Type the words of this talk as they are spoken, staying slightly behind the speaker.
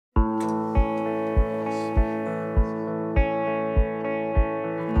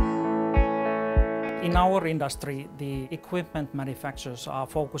In our industry, the equipment manufacturers are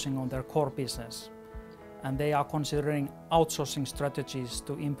focusing on their core business, and they are considering outsourcing strategies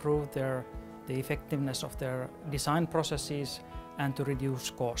to improve the effectiveness of their design processes and to reduce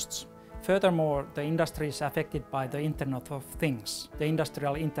costs. Furthermore, the industry is affected by the Internet of Things, the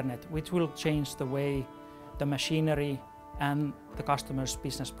industrial internet, which will change the way the machinery and the customer's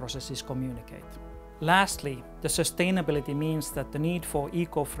business processes communicate. Lastly, the sustainability means that the need for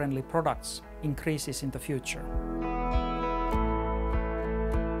eco-friendly products increases in the future.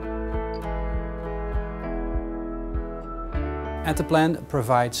 Etteplan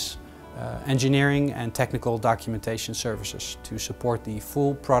provides engineering and technical documentation services to support the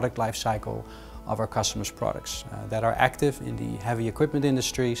full product life cycle of our customers' products that are active in the heavy equipment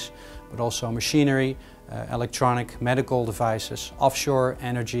industries, but also machinery, electronic, medical devices, offshore,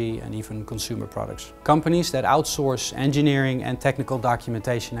 energy, and even consumer products. Companies that outsource engineering and technical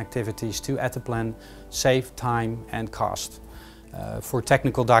documentation activities to Etteplan save time and cost. For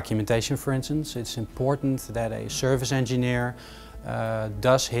technical documentation, for instance, it's important that a service engineer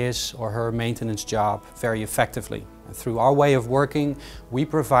does his or her maintenance job very effectively. And through our way of working, we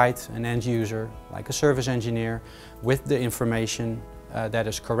provide an end user, like a service engineer, with the information that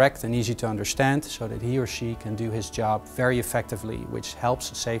is correct and easy to understand so that he or she can do his job very effectively, which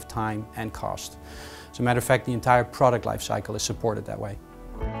helps save time and cost. As a matter of fact, the entire product life cycle is supported that way.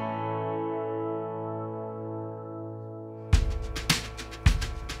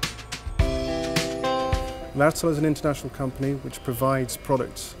 Wartsila is an international company which provides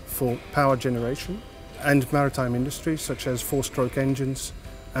products for power generation and maritime industries such as four-stroke engines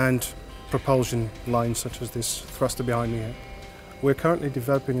and propulsion lines such as this thruster behind me here. We're currently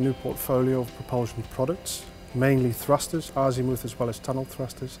developing a new portfolio of propulsion products, mainly thrusters, azimuth as well as tunnel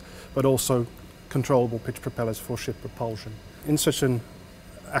thrusters, but also controllable pitch propellers for ship propulsion. In such an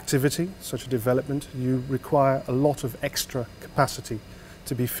activity, such a development, you require a lot of extra capacity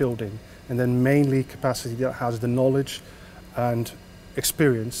to be filled in, and then mainly capacity that has the knowledge and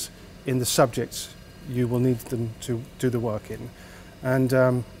experience in the subjects you will need them to do the work in.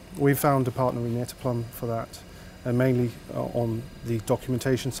 And we found a partner in Etteplan for that, mainly on the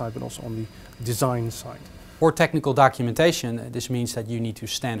documentation side, but also on the design side. For technical documentation, this means that you need to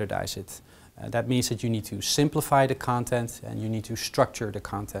standardize it. That means that you need to simplify the content and you need to structure the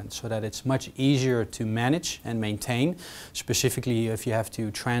content so that it's much easier to manage and maintain, specifically if you have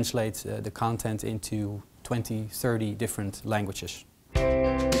to translate the content into 20, 30 different languages.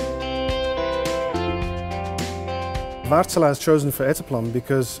 Wartsila has chosen for Etteplan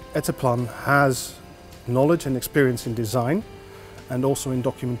because Etteplan has knowledge and experience in design and also in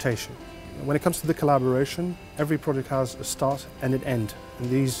documentation. When it comes to the collaboration, every project has a start and an end, and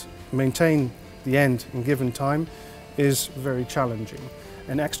these maintain the end in given time is very challenging.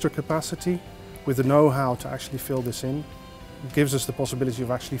 An extra capacity with the know-how to actually fill this in gives us the possibility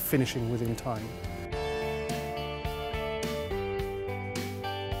of actually finishing within time.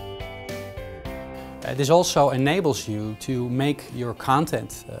 This also enables you to make your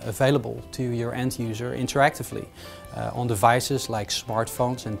content available to your end user interactively on devices like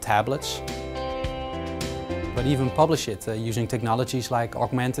smartphones and tablets, but even publish it using technologies like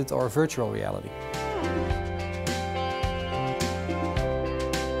augmented or virtual reality.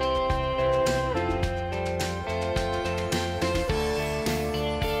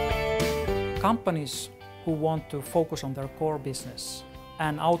 Companies who want to focus on their core business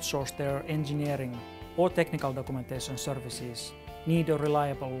and outsource their engineering or technical documentation services need a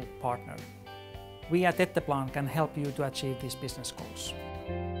reliable partner. We at Etteplan can help you to achieve these business goals.